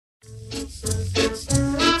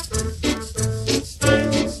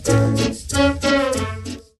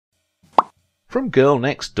girl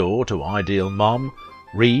next door to ideal mom,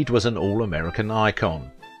 Reed was an all-American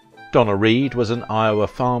icon. Donna Reed was an Iowa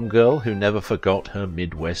farm girl who never forgot her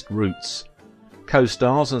Midwest roots.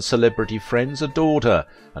 Co-stars and celebrity friends adored her,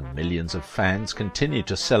 and millions of fans continue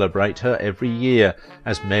to celebrate her every year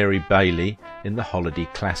as Mary Bailey in the holiday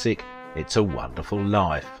classic It's a Wonderful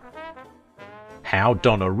Life. How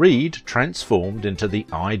Donna Reed transformed into the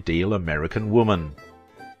ideal American woman.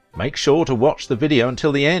 Make sure to watch the video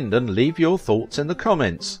until the end and leave your thoughts in the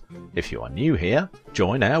comments. If you are new here,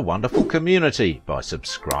 join our wonderful community by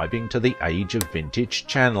subscribing to the Age of Vintage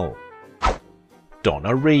channel.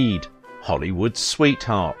 Donna Reed, Hollywood's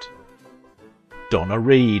sweetheart. Donna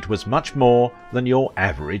Reed was much more than your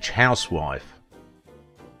average housewife.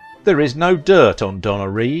 There is no dirt on Donna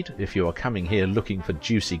Reed. If you are coming here looking for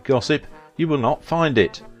juicy gossip, you will not find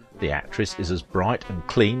it. The actress is as bright and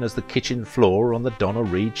clean as the kitchen floor on the Donna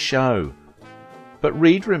Reed show. But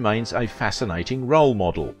Reed remains a fascinating role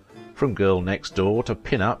model. From girl next door to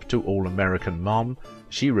pin-up to all-American mom,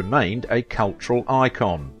 she remained a cultural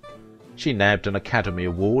icon. She nabbed an Academy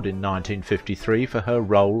Award in 1953 for her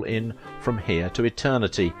role in From Here to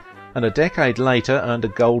Eternity, and a decade later earned a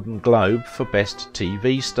Golden Globe for Best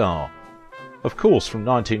TV Star. Of course, from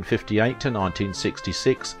 1958 to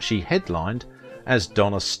 1966 she headlined as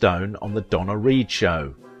Donna Stone on the Donna Reed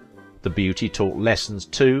Show. The beauty taught lessons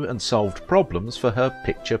to and solved problems for her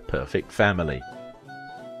picture-perfect family.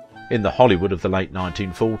 In the Hollywood of the late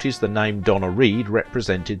 1940s, the name Donna Reed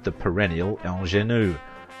represented the perennial ingenue,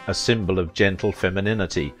 a symbol of gentle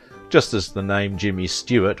femininity, just as the name Jimmy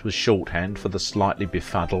Stewart was shorthand for the slightly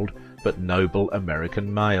befuddled but noble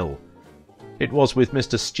American male. It was with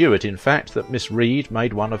Mr. Stewart, in fact, that Miss Reed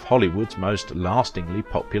made one of Hollywood's most lastingly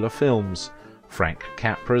popular films, Frank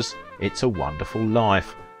Capra's It's a Wonderful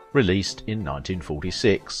Life, released in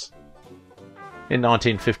 1946. In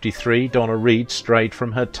 1953, Donna Reed strayed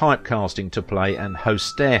from her typecasting to play an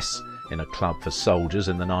hostess in a club for soldiers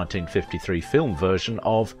in the 1953 film version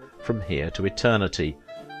of From Here to Eternity.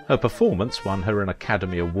 Her performance won her an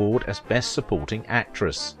Academy Award as Best Supporting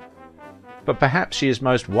Actress. But perhaps she is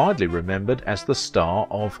most widely remembered as the star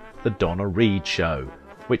of The Donna Reed Show,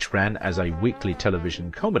 which ran as a weekly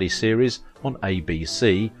television comedy series on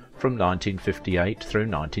ABC from 1958 through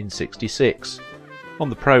 1966. On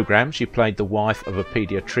the programme she played the wife of a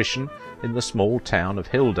paediatrician in the small town of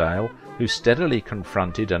Hilldale who steadily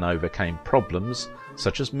confronted and overcame problems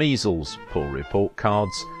such as measles, poor report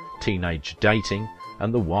cards, teenage dating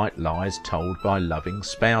and the white lies told by loving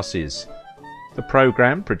spouses. The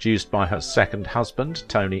programme, produced by her second husband,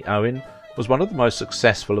 Tony Owen, was one of the most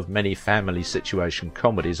successful of many family situation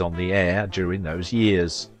comedies on the air during those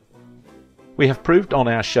years. We have proved on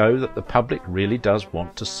our show that the public really does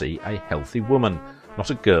want to see a healthy woman, not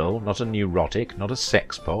a girl, not a neurotic, not a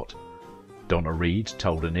sexpot. Donna Reed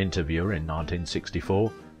told an interviewer in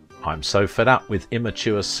 1964, "I'm so fed up with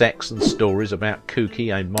immature sex and stories about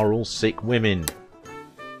kooky, amoral, sick women."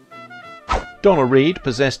 Donna Reed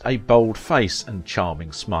possessed a bold face and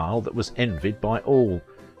charming smile that was envied by all.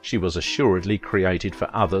 She was assuredly created for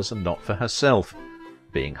others and not for herself.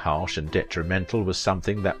 Being harsh and detrimental was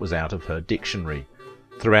something that was out of her dictionary.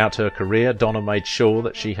 Throughout her career, Donna made sure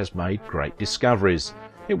that she has made great discoveries.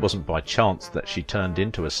 It wasn't by chance that she turned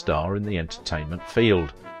into a star in the entertainment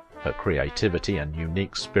field. Her creativity and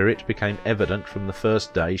unique spirit became evident from the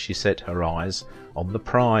first day she set her eyes on the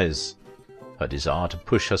prize. Her desire to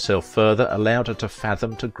push herself further allowed her to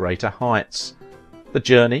fathom to greater heights. The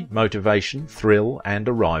journey, motivation, thrill and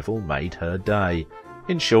arrival made her day.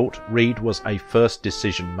 In short, Reed was a first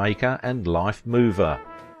decision maker and life mover.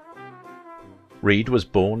 Reed was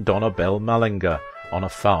born Donna Belle Mullinger on a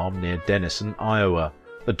farm near Denison, Iowa,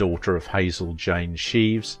 the daughter of Hazel Jane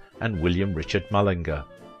Sheaves and William Richard Mullinger.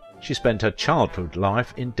 She spent her childhood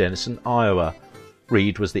life in Denison, Iowa.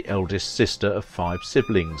 Reed was the eldest sister of 5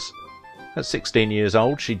 siblings. At 16 years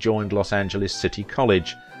old, she joined Los Angeles City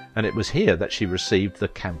College, and it was here that she received the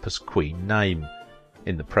Campus Queen name.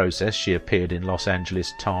 In the process, she appeared in Los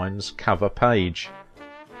Angeles Times cover page.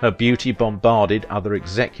 Her beauty bombarded other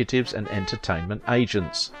executives and entertainment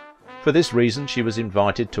agents. For this reason, she was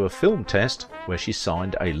invited to a film test where she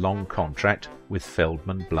signed a long contract with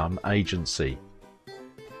Feldman Blum Agency.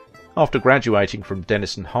 After graduating from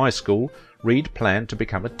Denison High School, Reed planned to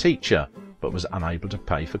become a teacher, but was unable to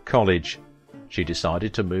pay for college. She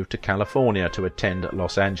decided to move to California to attend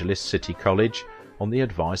Los Angeles City College on the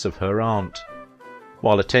advice of her aunt.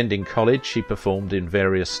 While attending college, she performed in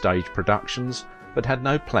various stage productions, but had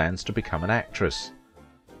no plans to become an actress.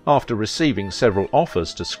 After receiving several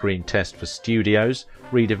offers to screen test for studios,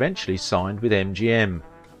 Reed eventually signed with MGM,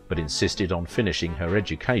 but insisted on finishing her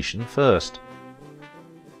education first.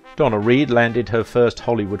 Donna Reed landed her first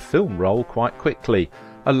Hollywood film role quite quickly,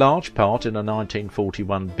 a large part in a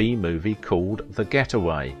 1941 B-movie called The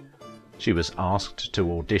Getaway. She was asked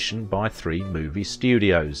to audition by 3 movie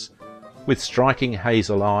studios. With striking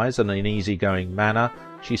hazel eyes and an easygoing manner,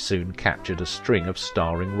 she soon captured a string of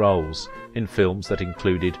starring roles in films that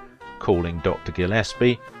included Calling Dr.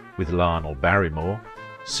 Gillespie with Lionel Barrymore,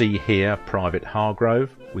 See Here, Private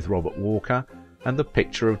Hargrove with Robert Walker, and The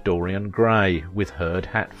Picture of Dorian Gray with Hurd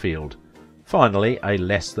Hatfield. Finally, a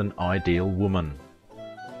less than ideal woman.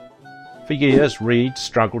 For years, Reed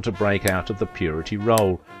struggled to break out of the purity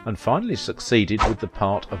role and finally succeeded with the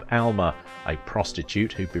part of Alma, a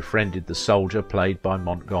prostitute who befriended the soldier played by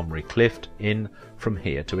Montgomery Clift in From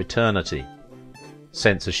Here to Eternity.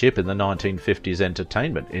 Censorship in the 1950s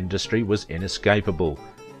entertainment industry was inescapable.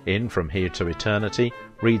 In From Here to Eternity,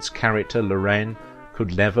 Reed's character Lorraine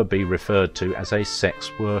could never be referred to as a sex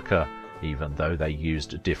worker, even though they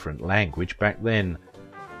used a different language back then.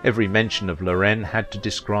 Every mention of Lorraine had to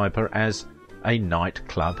describe her as a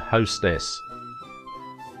nightclub hostess.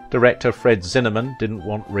 Director Fred Zinnemann didn't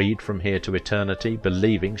want Reed From Here to Eternity,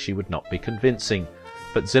 believing she would not be convincing,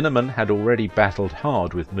 but Zinnemann had already battled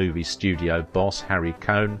hard with movie studio boss Harry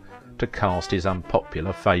Cohn to cast his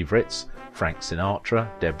unpopular favourites, Frank Sinatra,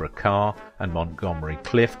 Deborah Kerr and Montgomery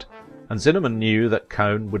Clift, and Zinnemann knew that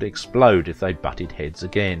Cohn would explode if they butted heads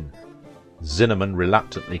again. Zinnemann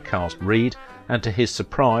reluctantly cast Reed, and to his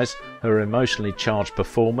surprise, her emotionally charged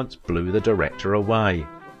performance blew the director away.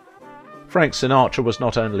 Frank Sinatra was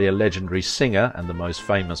not only a legendary singer and the most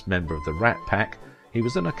famous member of the Rat Pack, he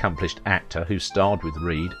was an accomplished actor who starred with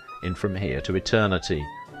Reed in From Here to Eternity.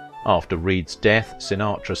 After Reed's death,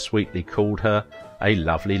 Sinatra sweetly called her a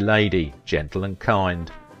lovely lady, gentle and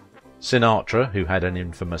kind. Sinatra, who had an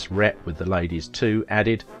infamous rep with the ladies too,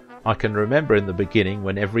 added, "I can remember in the beginning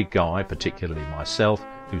when every guy, particularly myself,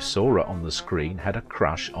 who saw her on the screen had a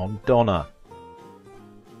crush on Donna."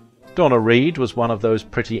 Donna Reed was one of those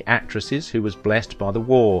pretty actresses who was blessed by the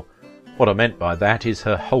war. What I meant by that is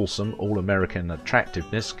her wholesome, all-American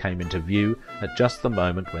attractiveness came into view at just the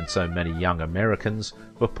moment when so many young Americans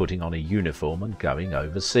were putting on a uniform and going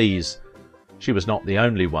overseas. She was not the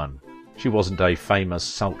only one. She wasn't a famous,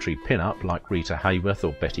 sultry pin-up like Rita Hayworth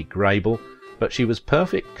or Betty Grable, but she was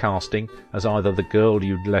perfect casting as either the girl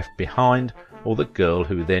you'd left behind or the girl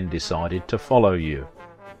who then decided to follow you.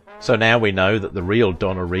 So now we know that the real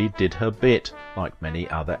Donna Reed did her bit, like many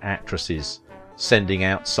other actresses, sending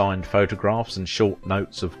out signed photographs and short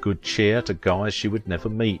notes of good cheer to guys she would never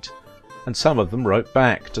meet. And some of them wrote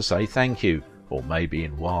back to say thank you, or maybe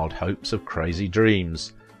in wild hopes of crazy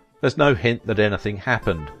dreams. There's no hint that anything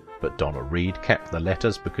happened, but Donna Reed kept the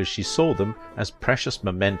letters because she saw them as precious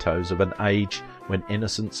mementos of an age when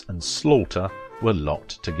innocence and slaughter were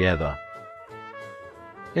locked together.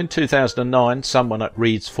 In 2009, someone at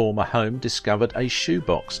Reed's former home discovered a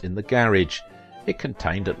shoebox in the garage. It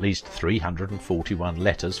contained at least 341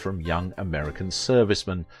 letters from young American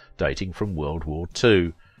servicemen dating from World War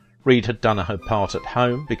II. Reed had done her part at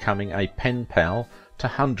home, becoming a pen pal to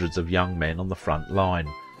hundreds of young men on the front line.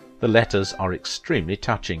 The letters are extremely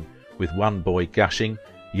touching, with one boy gushing,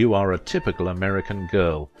 "You are a typical American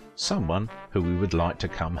girl, someone who we would like to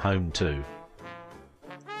come home to."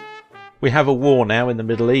 We have a war now in the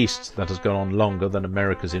Middle East that has gone on longer than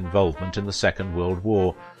America's involvement in the Second World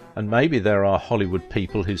War, and maybe there are Hollywood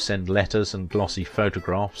people who send letters and glossy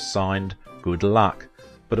photographs signed "Good luck."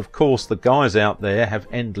 But of course the guys out there have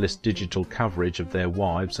endless digital coverage of their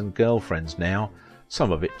wives and girlfriends now,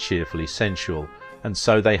 some of it cheerfully sensual, and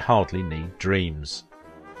so they hardly need dreams.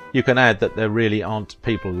 You can add that there really aren't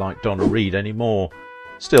people like Donna Reed anymore.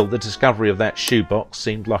 Still, the discovery of that shoebox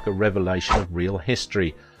seemed like a revelation of real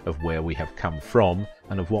history, of where we have come from,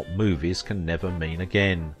 and of what movies can never mean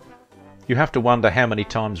again. You have to wonder how many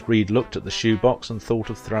times Reed looked at the shoebox and thought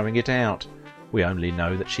of throwing it out. We only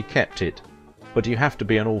know that she kept it. But you have to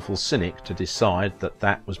be an awful cynic to decide that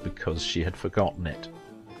that was because she had forgotten it.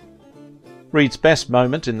 Reed's best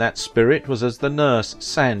moment in that spirit was as the nurse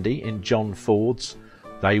Sandy in John Ford's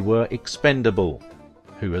They Were Expendable,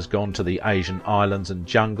 who has gone to the Asian islands and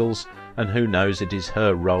jungles, and who knows it is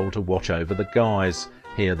her role to watch over the guys,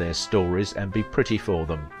 hear their stories and be pretty for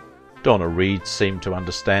them. Donna Reed seemed to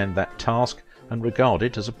understand that task and regard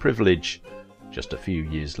it as a privilege. Just a few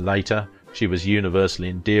years later, she was universally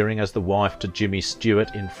endearing as the wife to Jimmy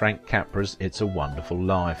Stewart in Frank Capra's It's a Wonderful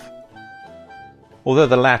Life. Although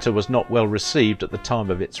the latter was not well received at the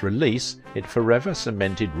time of its release, it forever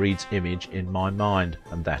cemented Reed's image in my mind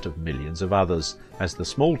and that of millions of others as the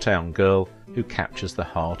small-town girl who captures the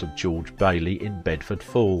heart of George Bailey in Bedford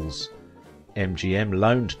Falls. MGM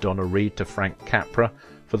loaned Donna Reed to Frank Capra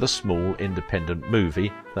for the small independent movie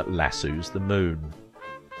that lassos the moon.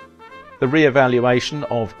 The re-evaluation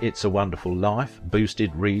of It's a Wonderful Life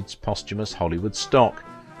boosted Reed's posthumous Hollywood stock,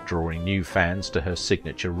 drawing new fans to her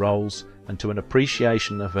signature roles and to an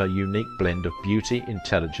appreciation of her unique blend of beauty,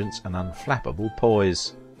 intelligence and unflappable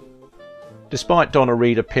poise. Despite Donna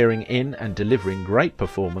Reed appearing in and delivering great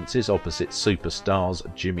performances opposite superstars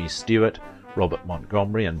Jimmy Stewart, Robert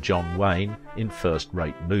Montgomery and John Wayne in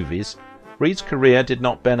first-rate movies, Reed's career did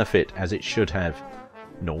not benefit as it should have,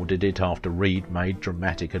 nor did it after Reed made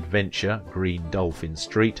dramatic adventure Green Dolphin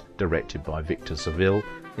Street, directed by Victor Saville,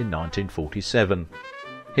 in 1947.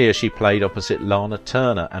 Here she played opposite Lana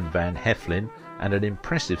Turner and Van Heflin and an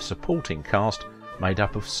impressive supporting cast made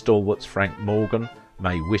up of stalwarts Frank Morgan,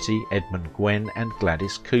 Mae Whitty, Edmund Gwenn and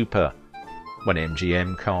Gladys Cooper. When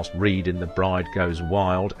MGM cast Reed in The Bride Goes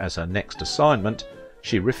Wild as her next assignment,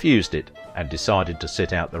 she refused it and decided to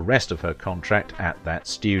sit out the rest of her contract at that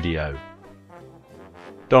studio.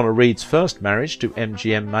 Donna Reed's first marriage to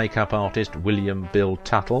MGM makeup artist William Bill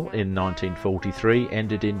Tuttle in 1943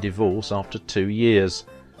 ended in divorce after 2 years.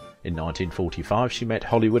 In 1945 she met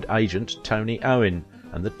Hollywood agent Tony Owen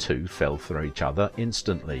and the two fell for each other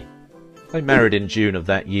instantly. They married in June of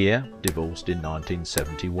that year, divorced in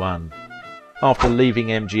 1971. After leaving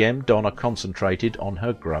MGM, Donna concentrated on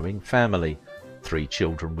her growing family, 3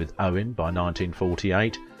 children with Owen by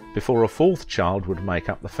 1948, before a 4th child would make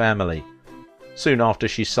up the family. Soon after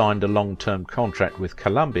she signed a long-term contract with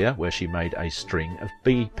Columbia where she made a string of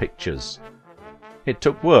B pictures. It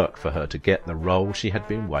took work for her to get the role she had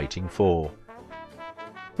been waiting for.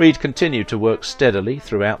 Reed continued to work steadily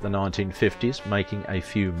throughout the 1950s, making a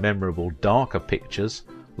few memorable darker pictures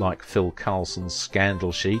like Phil Coulson's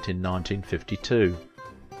Scandal Sheet in 1952.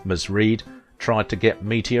 Ms. Reed tried to get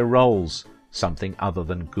meatier roles, something other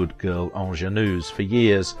than good girl ingenues, for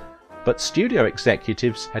years, but studio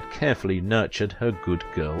executives had carefully nurtured her good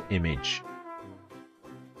girl image.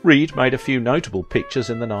 Reed made a few notable pictures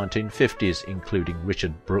in the 1950s, including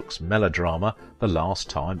Richard Brooks' melodrama The Last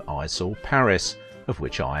Time I Saw Paris, of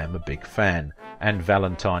which I am a big fan, and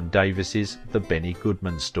Valentine Davis's The Benny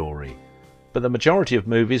Goodman Story. But the majority of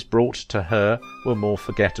movies brought to her were more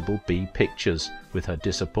forgettable B pictures. With her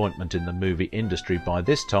disappointment in the movie industry by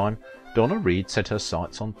this time, Donna Reed set her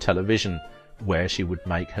sights on television, where she would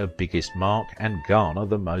make her biggest mark and garner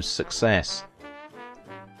the most success.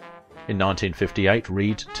 In 1958,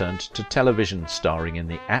 Reed turned to television, starring in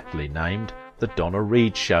the aptly named The Donna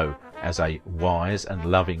Reed Show as a wise and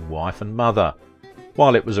loving wife and mother.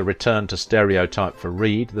 While it was a return to stereotype for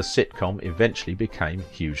Reed, the sitcom eventually became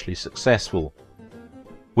hugely successful.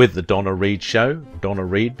 With The Donna Reed Show, Donna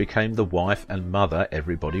Reed became the wife and mother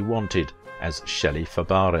everybody wanted, as Shelley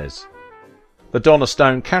Fabares. The Donna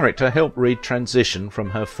Stone character helped Reed transition from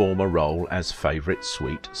her former role as favourite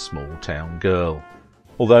sweet small-town girl.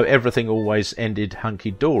 Although everything always ended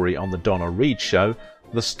hunky-dory on The Donna Reed Show,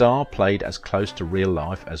 the star played as close to real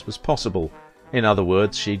life as was possible. In other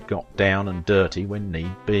words, she'd got down and dirty when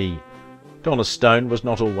need be. Donna Stone was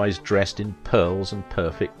not always dressed in pearls and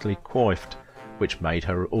perfectly coiffed, which made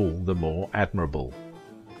her all the more admirable.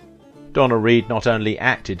 Donna Reed not only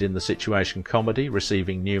acted in the situation comedy,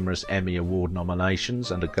 receiving numerous Emmy Award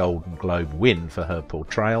nominations and a Golden Globe win for her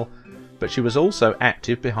portrayal, but she was also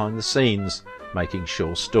active behind the scenes, making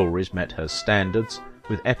sure stories met her standards,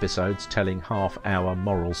 with episodes telling half-hour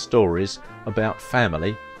moral stories about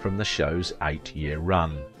family from the show's 8-year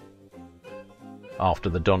run. After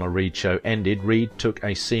the Donna Reed Show ended, Reed took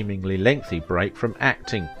a seemingly lengthy break from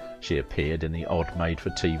acting. She appeared in the odd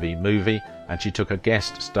made-for-TV movie, and she took a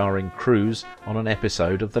guest starring Cruise on an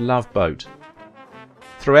episode of The Love Boat.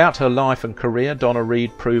 Throughout her life and career, Donna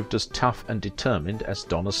Reed proved as tough and determined as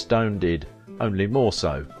Donna Stone did, only more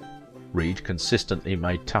so. Reed consistently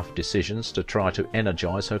made tough decisions to try to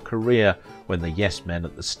energise her career when the yes men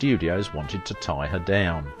at the studios wanted to tie her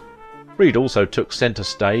down. Reed also took centre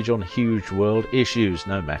stage on huge world issues,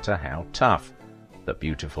 no matter how tough. The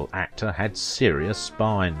beautiful actor had serious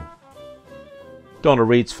spine. Donna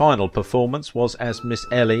Reed's final performance was as Miss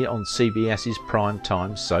Ellie on CBS's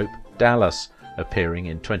primetime soap Dallas, appearing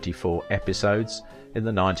in 24 episodes in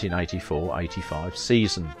the 1984-85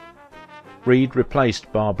 season. Reed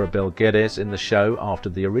replaced Barbara Bel Geddes in the show after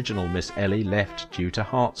the original Miss Ellie left due to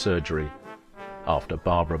heart surgery. After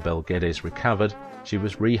Barbara Bel Geddes recovered, she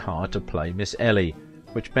was rehired to play Miss Ellie,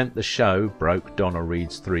 which meant the show broke Donna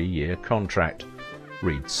Reed's 3-year contract.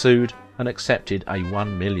 Reed sued and accepted a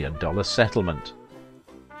 $1 million settlement.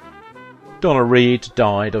 Donna Reed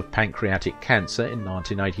died of pancreatic cancer in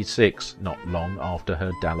 1986, not long after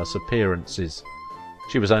her Dallas appearances.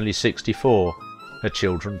 She was only 64. Her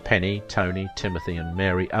children Penny, Tony, Timothy and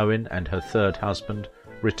Mary Owen, and her third husband,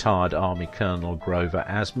 retired Army Colonel Grover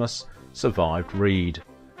Asmus, survived Reed.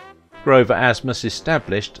 Grover Asmus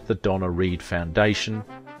established the Donna Reed Foundation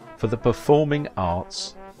for the Performing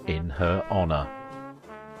Arts in her honour.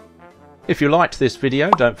 If you liked this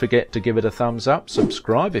video, don't forget to give it a thumbs up,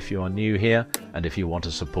 subscribe if you are new here, and if you want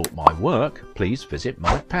to support my work, please visit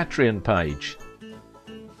my Patreon page.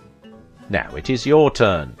 Now it is your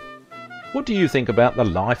turn. What do you think about the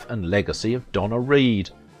life and legacy of Donna Reed?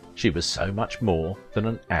 She was so much more than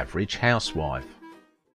an average housewife.